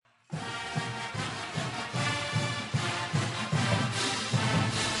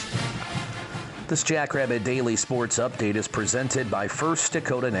This Jackrabbit Daily Sports Update is presented by First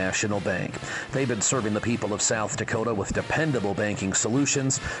Dakota National Bank. They've been serving the people of South Dakota with dependable banking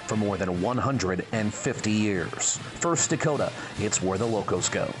solutions for more than 150 years. First Dakota, it's where the locals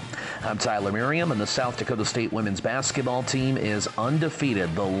go. I'm Tyler Merriam, and the South Dakota State women's basketball team is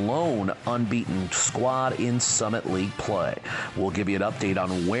undefeated, the lone unbeaten squad in Summit League play. We'll give you an update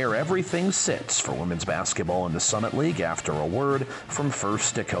on where everything sits for women's basketball in the Summit League after a word from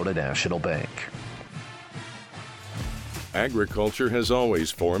First Dakota National Bank. Agriculture has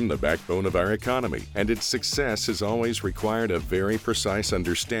always formed the backbone of our economy, and its success has always required a very precise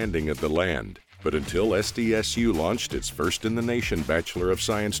understanding of the land. But until SDSU launched its first-in-the-nation Bachelor of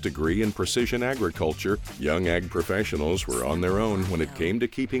Science degree in precision agriculture, young ag professionals were on their own when it came to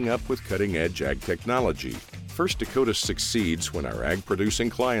keeping up with cutting-edge ag technology. First Dakota succeeds when our ag-producing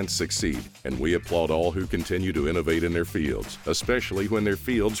clients succeed, and we applaud all who continue to innovate in their fields, especially when their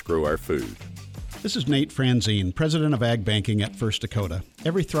fields grow our food. This is Nate Franzine, President of Ag Banking at First Dakota.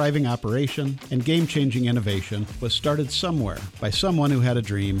 Every thriving operation and game-changing innovation was started somewhere by someone who had a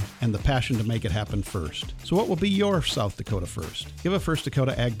dream and the passion to make it happen first. So what will be your South Dakota first? Give a First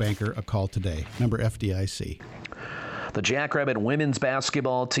Dakota Ag Banker a call today. Member FDIC. The Jackrabbit women's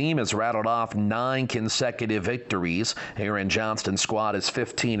basketball team has rattled off 9 consecutive victories. Aaron Johnston's squad is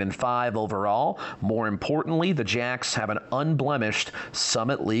 15-5 overall. More importantly, the Jacks have an unblemished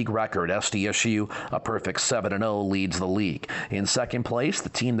Summit League record. SDSU, a perfect 7-0, leads the league. In second place, the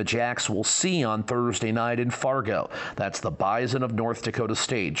team the Jacks will see on Thursday night in Fargo. That's the Bison of North Dakota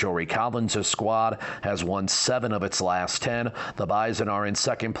State. Jory Collins' squad has won 7 of its last 10. The Bison are in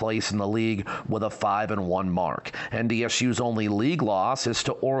second place in the league with a 5-1 mark. SDSU's only league loss is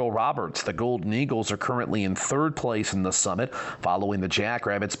to Oral Roberts. The Golden Eagles are currently in third place in the Summit, following the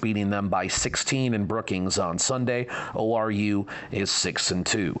Jackrabbits beating them by 16 in Brookings on Sunday. ORU is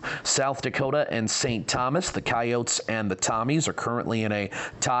 6-2. South Dakota and St. Thomas, the Coyotes and the Tommies, are currently in a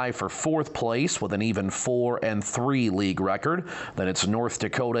tie for fourth place with an even 4-3 league record. Then it's North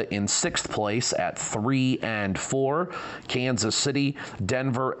Dakota in sixth place at 3-4. Kansas City,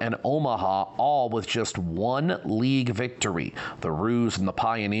 Denver, and Omaha all with just one league victory. The Roos and the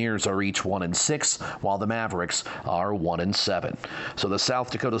Pioneers are each 1-6, while the Mavericks are 1-7. So the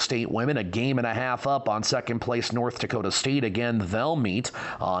South Dakota State women a game and a half up on second place North Dakota State. Again, they'll meet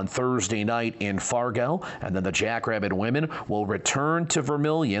on Thursday night in Fargo, and then the Jackrabbit women will return to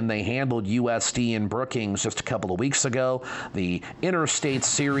Vermilion. They handled USD in Brookings just a couple of weeks ago. The Interstate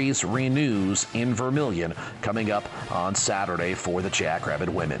Series renews in Vermilion coming up on Saturday for the Jackrabbit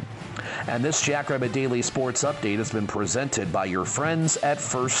women. And this Jackrabbit Daily Sports Update has been presented by your friends at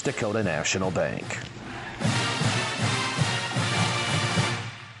First Dakota National Bank.